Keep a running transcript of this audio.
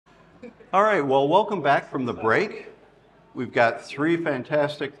All right, well, welcome back from the break. We've got three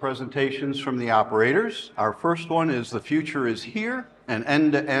fantastic presentations from the operators. Our first one is The Future is Here, an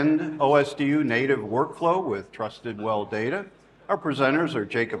end-to-end OSDU native workflow with trusted well data. Our presenters are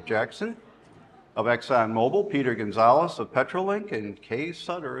Jacob Jackson of ExxonMobil, Peter Gonzalez of Petrolink, and Kay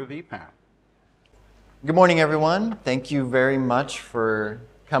Sutter of EPAM. Good morning, everyone. Thank you very much for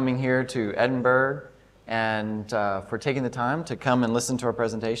coming here to Edinburgh and for taking the time to come and listen to our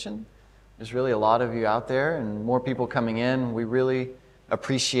presentation. There's really a lot of you out there and more people coming in. We really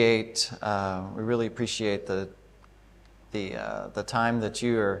appreciate the time that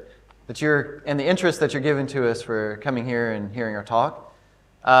you're and the interest that you're giving to us for coming here and hearing our talk.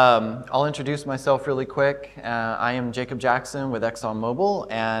 I'll introduce myself really quick. I am Jacob Jackson with ExxonMobil,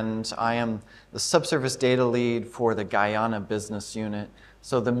 and I am the subsurface data lead for the Guyana business unit.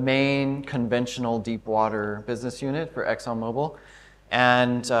 So the main conventional deep water business unit for ExxonMobil.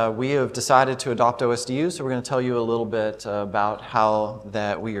 And we have decided to adopt OSDU, so we're going to tell you a little bit about how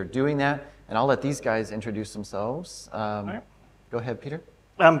that we are doing that. And I'll let these guys introduce themselves. Right. Go ahead, Peter.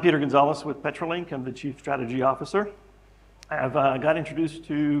 I'm Peter Gonzalez with Petrolink. I'm the Chief Strategy Officer. I've got introduced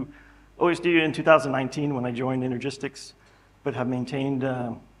to OSDU in 2019 when I joined Energistics, but have maintained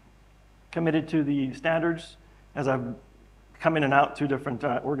committed to the standards as I've come in and out to different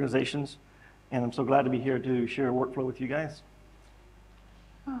organizations. And I'm so glad to be here to share a workflow with you guys.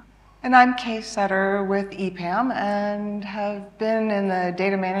 And I'm Kay Sutter with EPAM and have been in the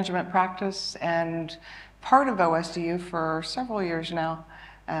data management practice and part of OSDU for several years now,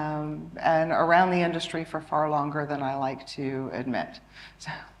 and around the industry for far longer than I like to admit.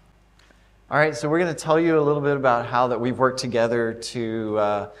 So. All right, so we're going to tell you a little bit about how that we've worked together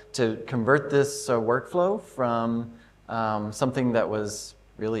to convert this workflow from something that was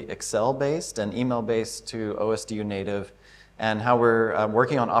really Excel-based and email-based to OSDU native, and how we're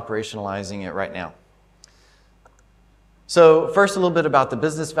working on operationalizing it right now. So first, a little bit about the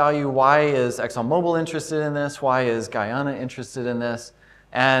business value. Why is ExxonMobil interested in this? Why is Guyana interested in this?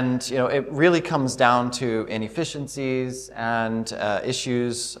 And it really comes down to inefficiencies and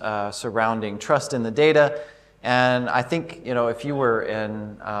issues surrounding trust in the data. And I think if you were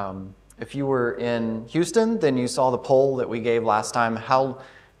in Houston, then you saw the poll that we gave last time.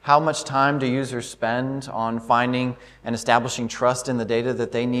 How much time do users spend on finding and establishing trust in the data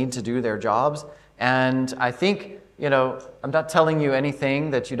that they need to do their jobs? And I think, I'm not telling you anything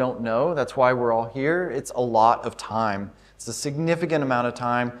that you don't know. That's why we're all here. It's a lot of time. It's a significant amount of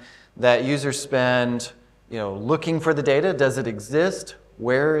time that users spend, looking for the data. Does it exist?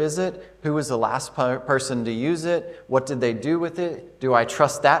 Where is it? Who was the last person to use it? What did they do with it? Do I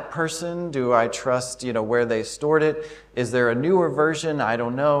trust that person? Do I trust, where they stored it? Is there a newer version? I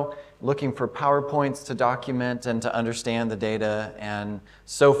don't know. Looking for PowerPoints to document and to understand the data and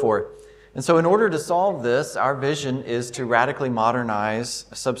so forth. And so in order to solve this, our vision is to radically modernize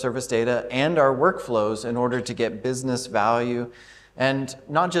subsurface data and our workflows in order to get business value and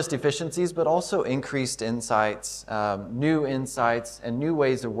not just efficiencies, but also increased insights, new insights, and new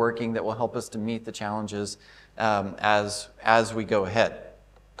ways of working that will help us to meet the challenges as we go ahead.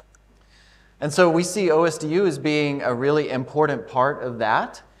 And so we see OSDU as being a really important part of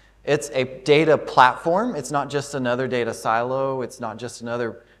that. It's a data platform. It's not just another data silo. It's not just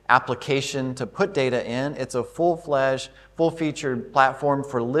another application to put data in. It's a full-fledged, full-featured platform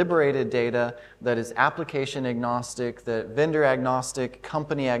for liberated data that is application agnostic, that vendor agnostic,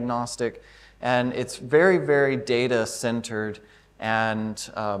 company agnostic, and it's very, very data centered. And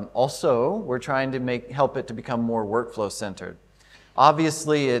also, we're trying to help it to become more workflow centered.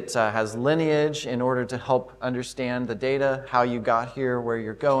 Obviously, it has lineage in order to help understand the data, how you got here, where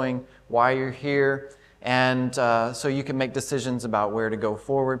you're going, why you're here. And so you can make decisions about where to go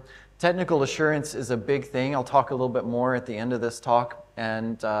forward. Technical assurance is a big thing. I'll talk a little bit more at the end of this talk.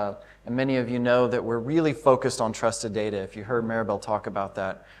 And many of you know that we're really focused on trusted data, if you heard Maribel talk about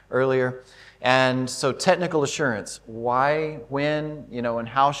that earlier. And so technical assurance, why, when, and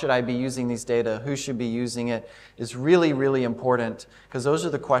how should I be using these data, who should be using it, is really, really important, because those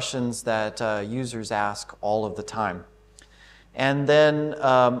are the questions that users ask all of the time. And then,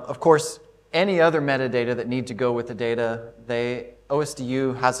 of course, any other metadata that need to go with the data,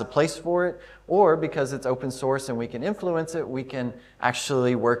 OSDU has a place for it, or because it's open source and we can influence it, we can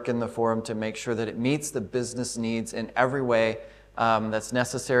actually work in the forum to make sure that it meets the business needs in every way that's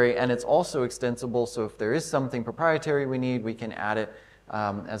necessary. And it's also extensible, so if there is something proprietary we need, we can add it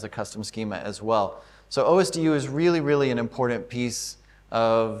as a custom schema as well. So OSDU is really, really an important piece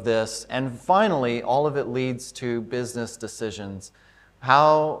of this. And finally, all of it leads to business decisions.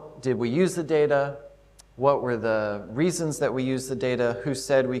 How did we use the data? what were the reasons that we used the data, who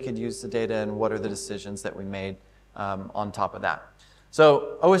said we could use the data, and what are the decisions that we made on top of that.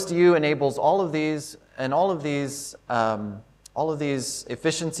 So OSDU enables all of these, and all of these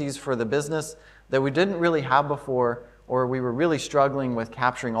efficiencies for the business that we didn't really have before, or we were really struggling with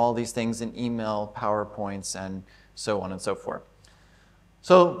capturing all these things in email, PowerPoints, and so on and so forth.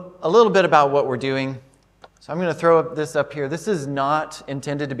 So a little bit about what we're doing. So I'm going to throw this up here. This is not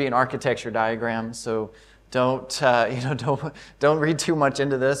intended to be an architecture diagram, so don't read too much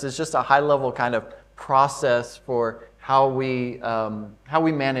into this. It's just a high-level kind of process for how we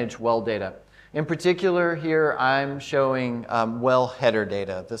manage well data. In particular, here I'm showing well header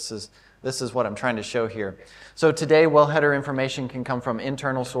data. This is what I'm trying to show here. So today, well header information can come from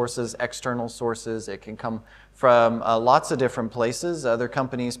internal sources, external sources. It can come from lots of different places, other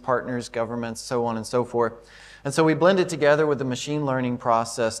companies, partners, governments, so on and so forth. And so we blend it together with the machine learning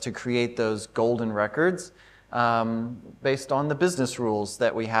process to create those golden records based on the business rules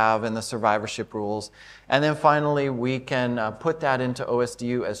that we have and the survivorship rules. And then finally, we can put that into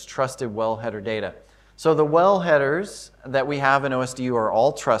OSDU as trusted well header data. So the well headers that we have in OSDU are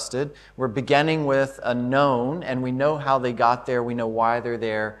all trusted. We're beginning with a known, and we know how they got there, we know why they're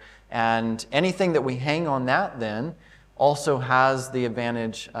there, and anything that we hang on that then also has the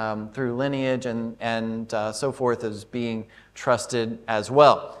advantage through lineage and so forth as being trusted as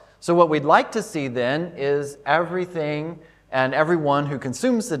well. So what we'd like to see then is everything and everyone who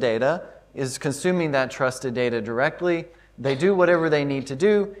consumes the data is consuming that trusted data directly. They do whatever they need to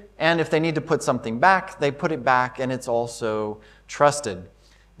do, and if they need to put something back, they put it back, and it's also trusted.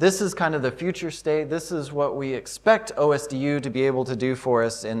 This is kind of the future state. This is what we expect OSDU to be able to do for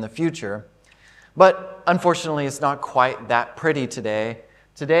us in the future. But unfortunately, it's not quite that pretty today.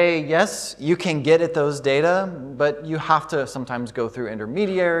 Today, yes, you can get at those data, but you have to sometimes go through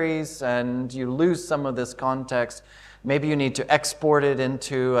intermediaries, and you lose some of this context. Maybe you need to export it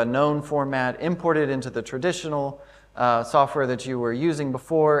into a known format, import it into the traditional software that you were using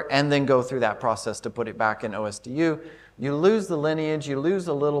before, and then go through that process to put it back in OSDU. You lose the lineage, you lose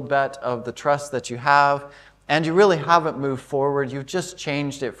a little bit of the trust that you have, and you really haven't moved forward. You've just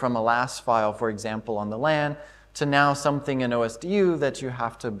changed it from a last file, for example, on the LAN, to now something in OSDU that you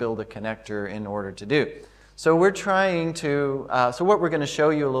have to build a connector in order to do. So we're trying to, so what we're going to show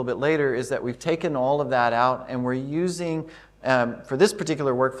you a little bit later is that we've taken all of that out, and we're using, for this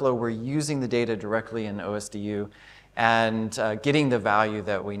particular workflow, we're using the data directly in OSDU and getting the value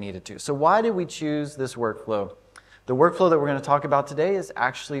that we needed to. So why did we choose this workflow? The workflow that we're going to talk about today is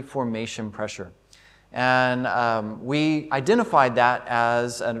actually formation pressure. And we identified that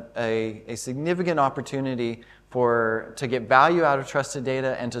as a significant opportunity to get value out of trusted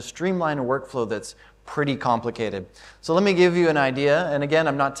data and to streamline a workflow that's pretty complicated. So let me give you an idea. And again,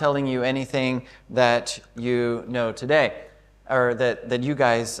 I'm not telling you anything that you know today or that you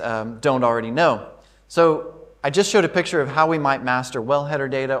guys don't already know. So I just showed a picture of how we might master well header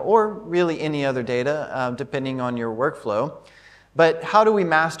data or really any other data depending on your workflow. But how do we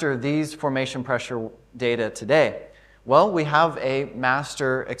master these formation pressure data today? Well, we have a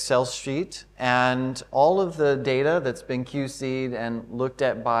master Excel sheet, and all of the data that's been QC'd and looked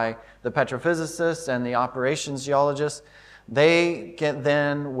at by the petrophysicists and the operations geologists, they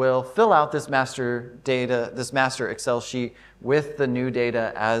will fill out this master data, this master Excel sheet with the new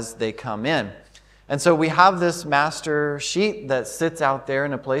data as they come in. And so we have this master sheet that sits out there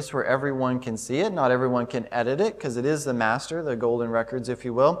in a place where everyone can see it. Not everyone can edit it because it is the master, the golden records, if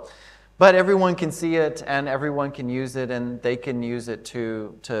you will. But everyone can see it and everyone can use it, and they can use it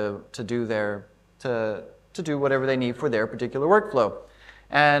to do whatever they need for their particular workflow.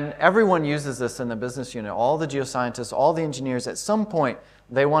 And everyone uses this in the business unit. All the geoscientists, all the engineers, at some point,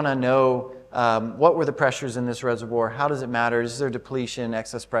 they want to know what were the pressures in this reservoir, how does it matter, is there depletion,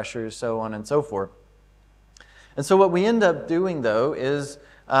 excess pressures, so on and so forth. And so what we end up doing, though, is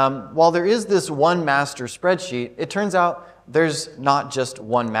while there is this one master spreadsheet, it turns out there's not just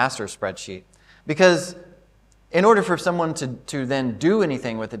one master spreadsheet. Because in order for someone to then do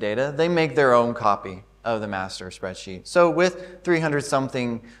anything with the data, they make their own copy of the master spreadsheet. So with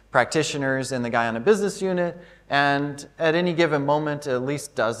 300-something practitioners in the Guyana business unit, and at any given moment, at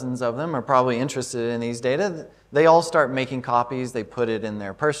least dozens of them are probably interested in these data, they all start making copies. They put it in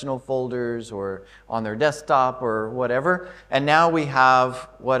their personal folders or on their desktop or whatever. And now we have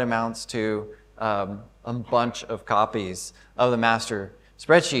what amounts to a bunch of copies of the master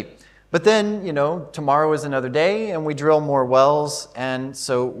spreadsheet. But then, tomorrow is another day and we drill more wells, and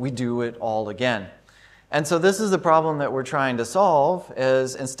so we do it all again. And so this is the problem that we're trying to solve,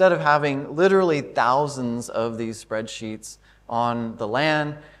 is instead of having literally thousands of these spreadsheets on the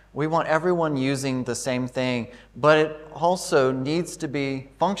LAN, We want everyone using the same thing, but it also needs to be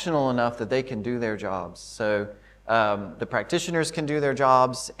functional enough that they can do their jobs. So the practitioners can do their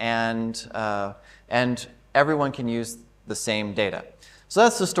jobs, and everyone can use the same data. So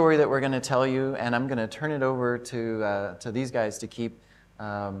that's the story that we're going to tell you, and I'm going to turn it over to these guys to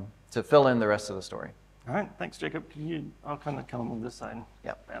to fill in the rest of the story. All right, thanks, Jacob. I'll kind of come on this side.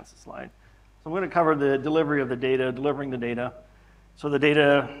 Yep. Advance the slide. So I'm going to cover the delivery of the data, delivering the data. So the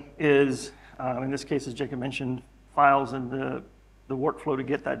data is, in this case, as Jacob mentioned, files and the workflow to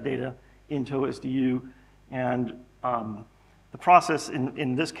get that data into OSDU. And the process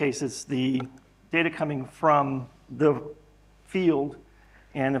in this case is the data coming from the field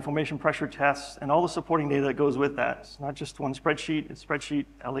and the formation pressure tests and all the supporting data that goes with that. It's not just one spreadsheet, it's spreadsheet,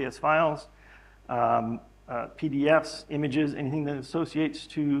 LES files, PDFs, images, anything that associates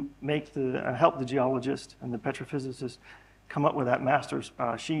to make help the geologist and the petrophysicist come up with that master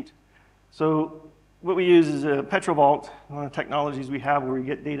sheet. So what we use is a PetroVault, one of the technologies we have where we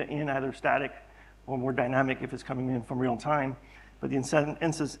get data in either static or more dynamic if it's coming in from real time. But the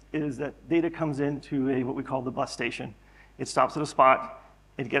instance is that data comes into what we call the bus station. It stops at a spot,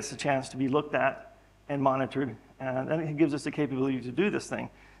 it gets a chance to be looked at and monitored, and then it gives us the capability to do this thing.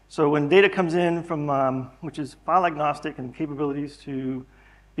 So when data comes in from, which is file agnostic and capabilities to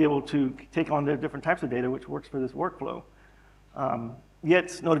be able to take on the different types of data, which works for this workflow,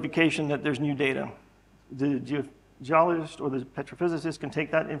 gets notification that there's new data. The geologist or the petrophysicist can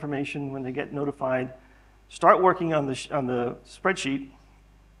take that information when they get notified, start working on the spreadsheet,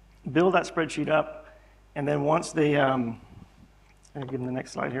 build that spreadsheet up, and then once they, I'll give them the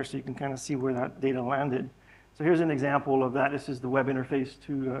next slide here so you can kind of see where that data landed. So here's an example of that. This is the web interface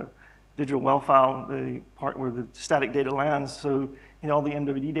to digital well file, the part where the static data lands. So all the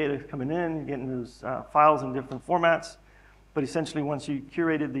MWD data is coming in, you're getting those files in different formats. But essentially, once you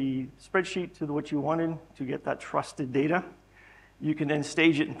curated the spreadsheet to what you wanted to get that trusted data, you can then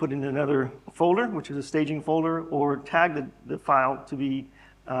stage it and put it in another folder, which is a staging folder, or tag the file to be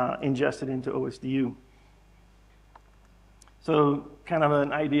ingested into OSDU. So kind of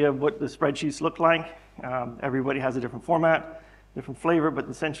an idea of what the spreadsheets look like. Everybody has a different format, different flavor, but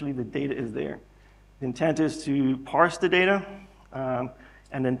essentially the data is there. The intent is to parse the data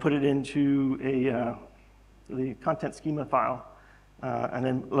and then put it into the content schema file and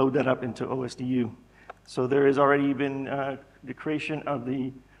then load that up into OSDU. So there has already been the creation of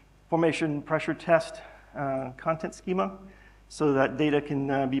the formation pressure test content schema, so that data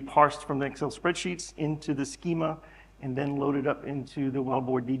can be parsed from the Excel spreadsheets into the schema and then loaded up into the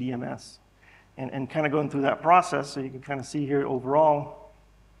wellbore DDMS. And kind of going through that process, so you can kind of see here overall,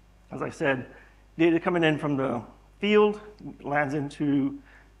 as I said, data coming in from the field lands into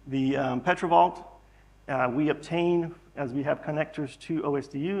the PetroVault. We obtain, as we have connectors to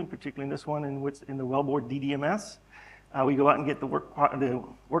OSDU, and particularly in this one in the wellbore DDMS, we go out and get the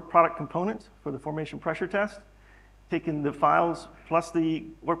work product component for the formation pressure test, taking the files plus the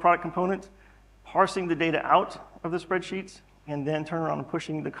work product component, parsing the data out of the spreadsheets, and then turn around and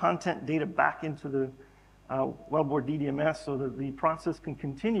pushing the content data back into the wellbore DDMS so that the process can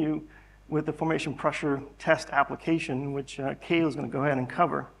continue with the formation pressure test application, which Kay is going to go ahead and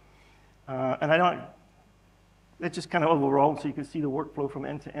cover. It's just kind of overall so you can see the workflow from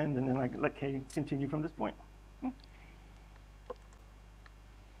end to end, and then I let Kay continue from this point.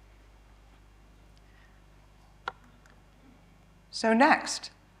 So next,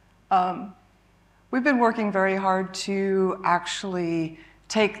 we've been working very hard to actually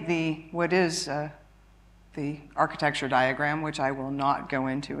take what is the architecture diagram, which I will not go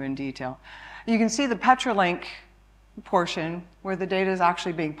into in detail. You can see the Petrolink portion where the data is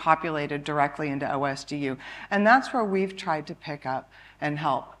actually being populated directly into OSDU. And that's where we've tried to pick up and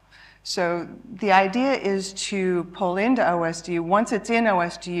help. So the idea is to pull into OSDU, once it's in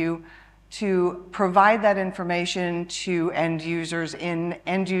OSDU, to provide that information to end users in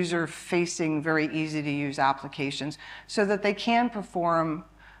end user facing, very easy to use applications so that they can perform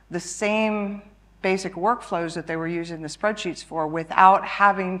the same basic workflows that they were using the spreadsheets for without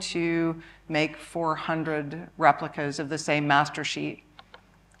having to make 400 replicas of the same master sheet.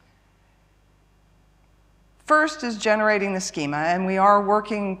 First is generating the schema, and we are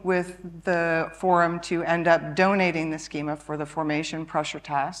working with the forum to end up donating the schema for the formation pressure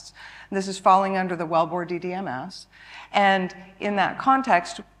tests. This is falling under the wellbore DDMS. And in that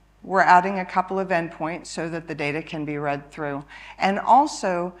context, we're adding a couple of endpoints so that the data can be read through. And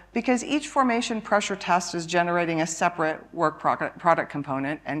also, because each formation pressure test is generating a separate work product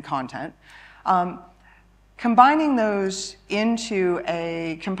component and content, combining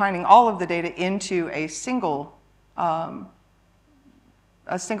all of the data into a single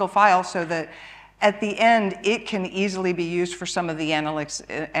a single file so that at the end, it can easily be used for some of the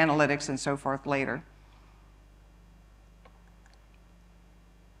analytics and so forth later.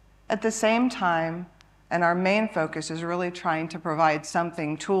 At the same time, and our main focus is really trying to provide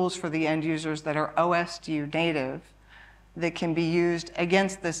tools for the end users that are OSDU native that can be used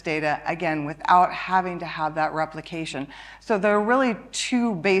against this data, again, without having to have that replication. So there are really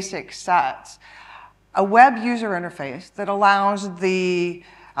two basic sets. A web user interface that allows the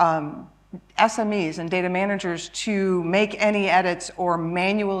SMEs and data managers to make any edits or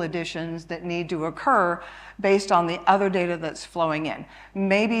manual additions that need to occur based on the other data that's flowing in.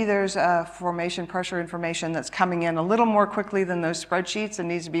 Maybe there's a formation pressure information that's coming in a little more quickly than those spreadsheets and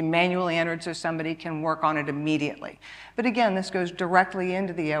needs to be manually entered so somebody can work on it immediately. But again, this goes directly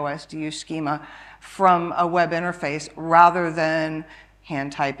into the OSDU schema from a web interface rather than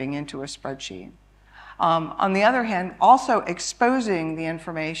hand typing into a spreadsheet. On the other hand, also exposing the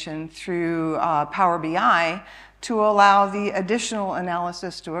information through Power BI to allow the additional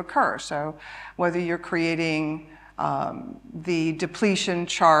analysis to occur. So whether you're creating the depletion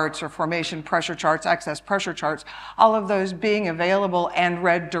charts or formation pressure charts, excess pressure charts, all of those being available and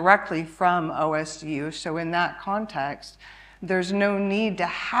read directly from OSDU. So in that context, there's no need to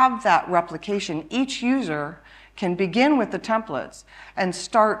have that replication. Each user can begin with the templates and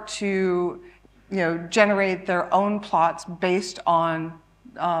start to generate their own plots based on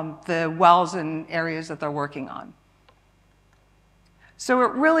the wells and areas that they're working on. So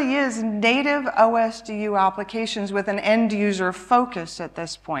it really is native OSDU applications with an end user focus at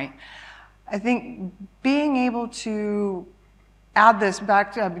this point. I think being able to add this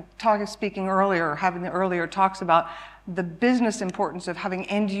back to speaking earlier, having the earlier talks about the business importance of having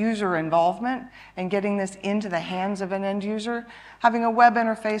end user involvement and getting this into the hands of an end user, having a web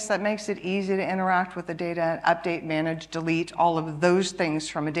interface that makes it easy to interact with the data, update, manage, delete, all of those things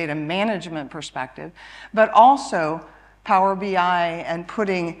from a data management perspective, but also Power BI and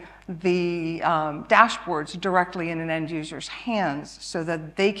putting the dashboards directly in an end user's hands so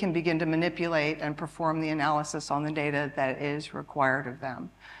that they can begin to manipulate and perform the analysis on the data that is required of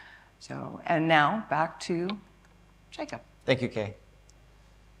them. So, and now back to Jacob. Thank you, Kay.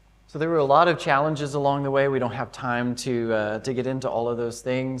 So there were a lot of challenges along the way. We don't have time to get into all of those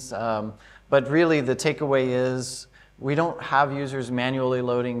things. But really the takeaway is we don't have users manually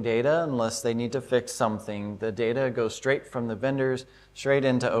loading data unless they need to fix something. The data goes straight from the vendors, straight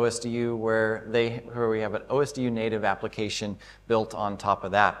into OSDU where we have an OSDU native application built on top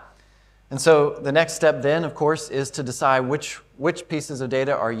of that. And so the next step then, of course, is to decide which pieces of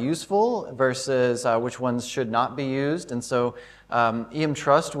data are useful versus which ones should not be used. And so EM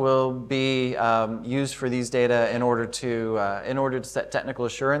Trust will be used for these data in order to set technical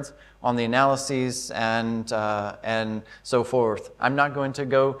assurance on the analyses and so forth. I'm not going to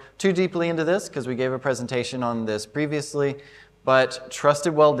go too deeply into this because we gave a presentation on this previously, but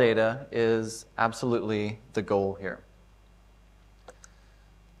trusted well data is absolutely the goal here.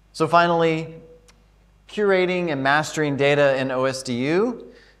 So finally, curating and mastering data in OSDU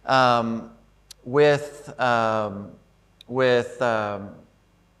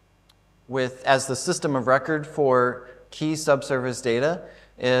as the system of record for key subsurface data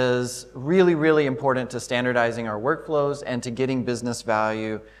is really, really important to standardizing our workflows and to getting business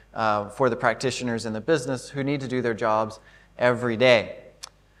value for the practitioners in the business who need to do their jobs every day.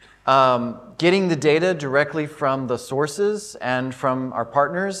 Getting the data directly from the sources and from our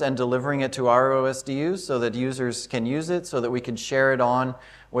partners and delivering it to our OSDU so that users can use it, so that we can share it on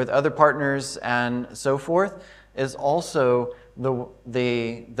with other partners and so forth is also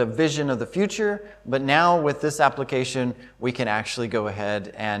the vision of the future. But now with this application, we can actually go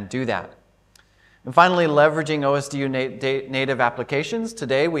ahead and do that. And finally, leveraging OSDU native applications.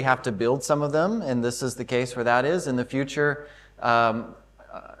 Today, we have to build some of them, and this is the case where that is. In the future,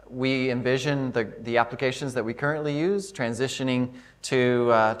 we envision the applications that we currently use transitioning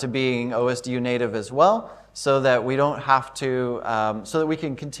to being OSDU native as well, so that we don't have to, so that we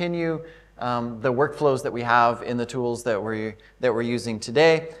can continue the workflows that we have in the tools that we're using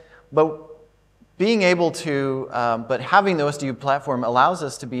today. But being able to, but having the OSDU platform allows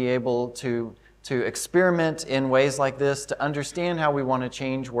us to be able to experiment in ways like this, to understand how we want to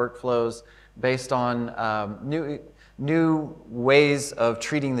change workflows based on new ways of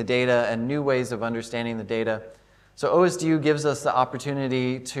treating the data and new ways of understanding the data. So OSDU gives us the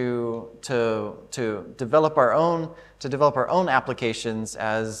opportunity to develop our own applications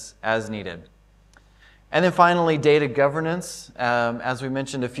as needed. And then finally, data governance, as we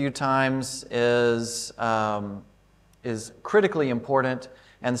mentioned a few times, is critically important,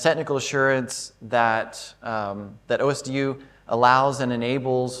 and the technical assurance that OSDU allows and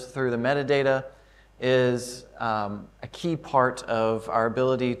enables through the metadata is a key part of our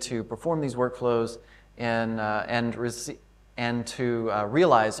ability to perform these workflows and to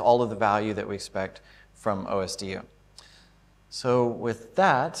realize all of the value that we expect from OSDU. So with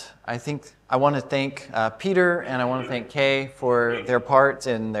that, I think I want to thank Peter and I want to thank Kay for their part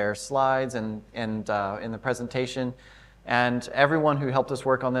in their slides and in the presentation, and everyone who helped us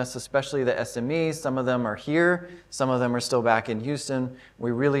work on this, especially the SMEs. Some of them are here, some of them are still back in Houston. We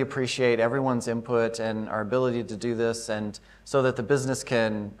really appreciate everyone's input and our ability to do this, and so that the business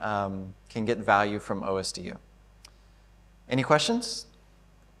can get value from OSDU. Any questions?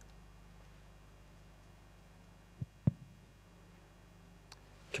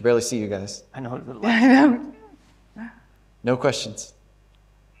 Can barely see you guys. I know. I know. No questions.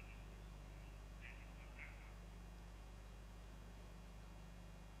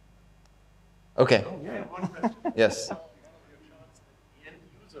 Okay. Yes.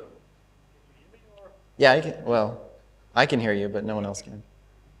 Yeah, I can hear you, but no one else can.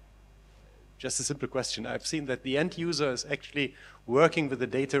 Just a simple question. I've seen that the end user is actually working with the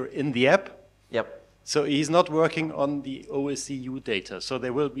data in the app. Yep. So he's not working on the OSDU data. So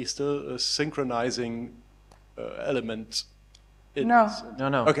there will be still a synchronizing element in No. this.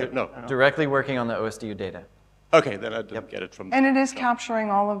 No. Okay, no. Directly working on the OSDU data. Okay, then I didn't get it from. And it is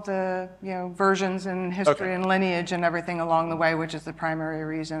capturing all of the versions and history and lineage and everything along the way, which is the primary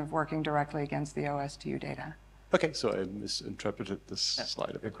reason of working directly against the OSDU data. Okay, so I misinterpreted this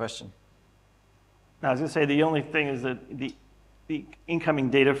slide a bit. Good question. Now, I was going to say the only thing is that the incoming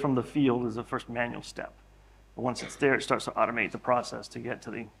data from the field is the first manual step. But once it's there, it starts to automate the process to get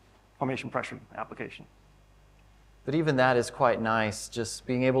to the formation pressure application. But even that is quite nice, just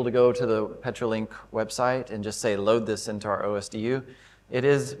being able to go to the Petrolink website and just say, load this into our OSDU. It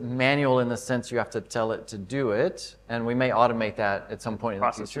is manual in the sense you have to tell it to do it, and we may automate that at some point in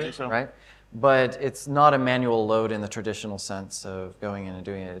the future, right? But it's not a manual load in the traditional sense of going in and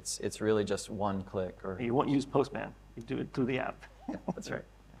doing it. It's really just one click. Or You won't use Postman. You do it through the app. that's right.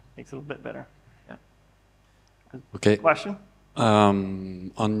 Makes it a little bit better. Yeah. Okay. Question?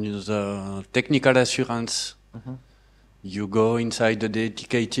 On the technical assurance, you go inside the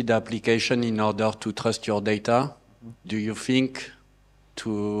dedicated application in order to trust your data. Do you think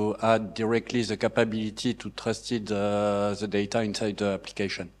to add directly the capability to trust the data inside the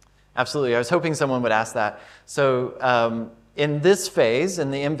application? Absolutely. I was hoping someone would ask that. So in this phase,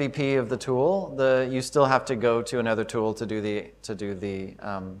 in the MVP of the tool, you still have to go to another tool to do the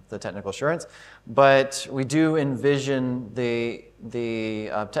technical assurance. But we do envision the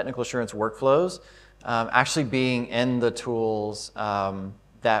technical assurance workflows actually being in the tools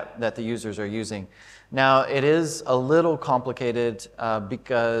that the users are using. Now, it is a little complicated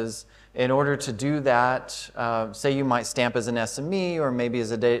because in order to do that, say you might stamp as an SME or maybe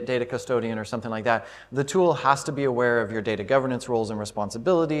as a data custodian or something like that, the tool has to be aware of your data governance roles and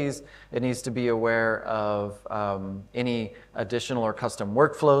responsibilities. It needs to be aware of any additional or custom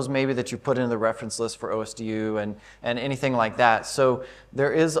workflows maybe that you put in the reference list for OSDU and anything like that. So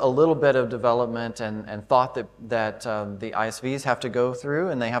there is a little bit of development and thought that the ISVs have to go through,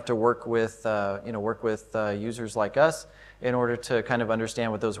 and they have to work with users like us in order to kind of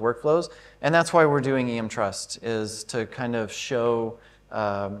understand what those workflows. And that's why we're doing EM Trust, is to kind of show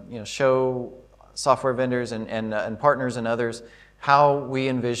software vendors and partners and others how we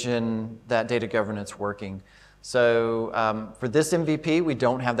envision that data governance working. So for this MVP, we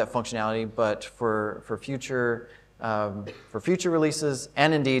don't have that functionality, but for future releases,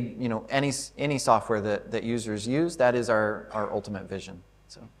 and indeed any software that users use, that is our ultimate vision.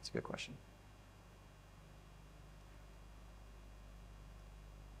 So it's a good question.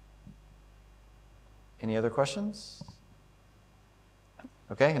 Any other questions?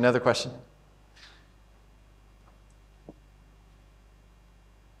 Okay, another question.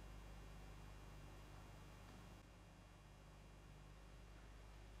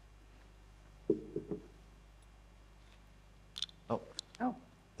 Oh,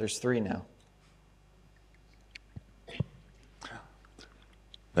 there's 3 now.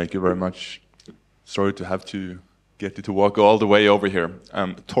 Thank you very much. Sorry to have to get you to walk all the way over here.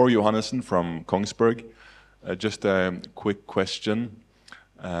 Tor Johannessen from Kongsberg. Just a quick question.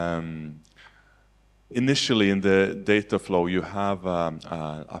 Initially in the data flow, you have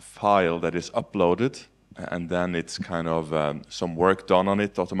a file that is uploaded, and then it's kind of some work done on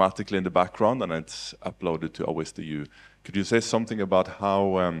it automatically in the background, and it's uploaded to OSDU. Could you say something about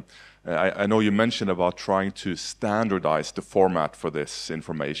how, I know you mentioned about trying to standardize the format for this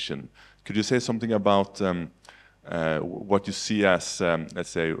information. Could you say something about what you see as, let's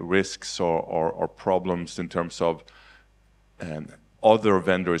say, risks or problems in terms of other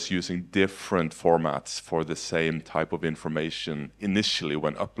vendors using different formats for the same type of information initially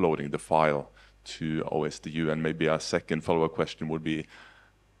when uploading the file to OSDU? And maybe a second follow-up question would be,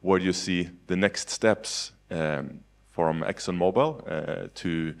 where do you see the next steps from ExxonMobil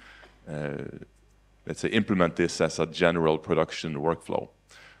to, let's say, implement this as a general production workflow?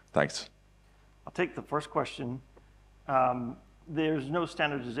 Thanks. I'll take the first question. There's no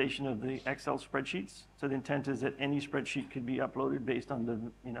standardization of the Excel spreadsheets, so the intent is that any spreadsheet could be uploaded based on the,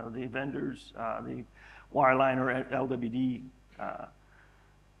 the vendors, the wireline or LWD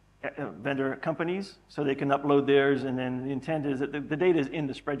vendor companies, so they can upload theirs, and then the intent is that the data is in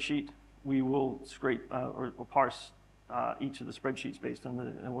the spreadsheet. We will scrape or parse each of the spreadsheets based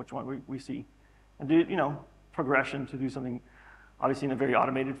on which one we see, and do progression to do something obviously in a very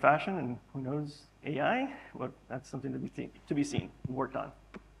automated fashion, and who knows, AI, but that's something to be seen and worked on.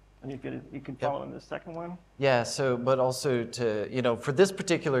 And you can follow in the second one. Yeah. So, but also to for this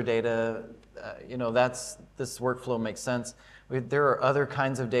particular data, this workflow makes sense. There are other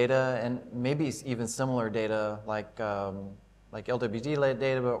kinds of data, and maybe even similar data like LWD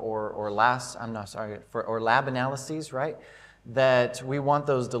data or lab analyses, right? That we want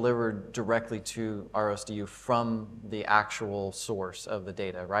those delivered directly to OSDU from the actual source of the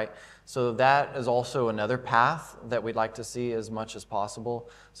data, right? So that is also another path that we'd like to see as much as possible,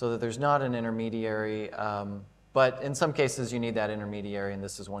 so that there's not an intermediary, but in some cases you need that intermediary, and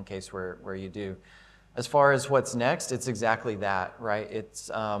this is one case where you do. As far as what's next, it's exactly that, right?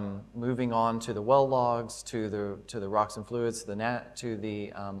 It's moving on to the well logs, to the rocks and fluids, to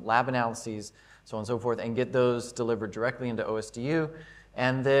the lab analyses, so on and so forth, and get those delivered directly into OSDU,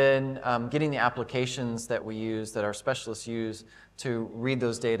 and then getting the applications that we use, that our specialists use, to read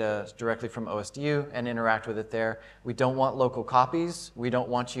those data directly from OSDU and interact with it there. We don't want local copies. We don't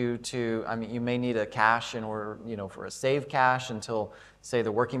want you to, you may need a cache in order, for a save cache until, say,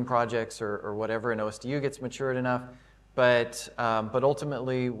 the working projects or whatever in OSDU gets matured enough. But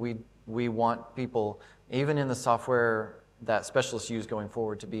ultimately, we want people, even in the software that specialists use going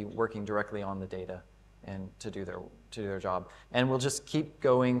forward, to be working directly on the data and to do their job. And we'll just keep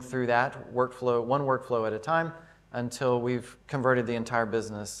going through that workflow, one workflow at a time, until we've converted the entire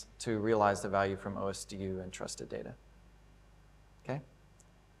business to realize the value from OSDU and trusted data. Okay?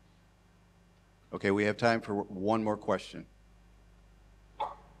 Okay, we have time for one more question.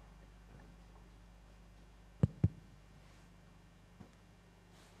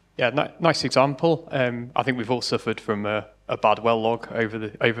 Yeah, nice example. I think we've all suffered from a bad well log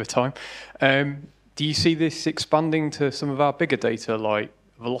over time. Do you see this expanding to some of our bigger data, like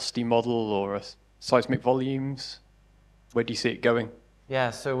velocity model or seismic volumes? Where do you see it going? Yeah,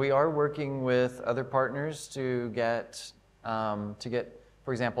 so we are working with other partners to get, for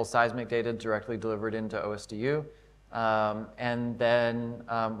example, seismic data directly delivered into OSDU. And then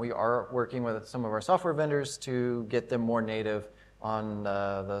we are working with some of our software vendors to get them more native on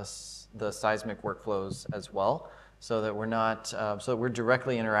the seismic workflows as well, so that we're not, so that we're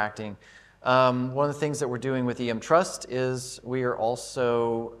directly interacting. One of the things that we're doing with EM Trust is we are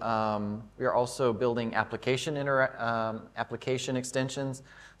also building application extensions,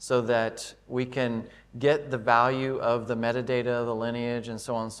 so that we can get the value of the metadata, the lineage, and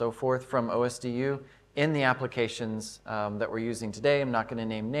so on and so forth from OSDU in the applications that we're using today. I'm not going to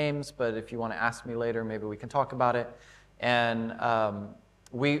name names, but if you want to ask me later, maybe we can talk about it. And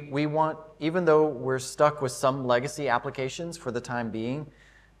we want, even though we're stuck with some legacy applications for the time being,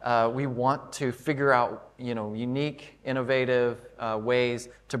 we want to figure out, unique, innovative ways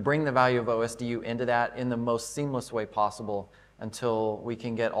to bring the value of OSDU into that in the most seamless way possible, until we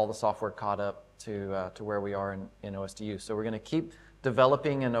can get all the software caught up to where we are in OSDU. So we're going to keep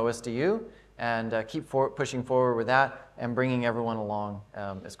developing in OSDU and keep pushing forward with that and bringing everyone along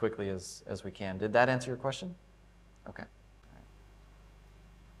as quickly as we can. Did that answer your question? Okay.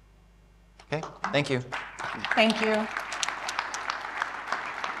 Okay, thank you. Thank you.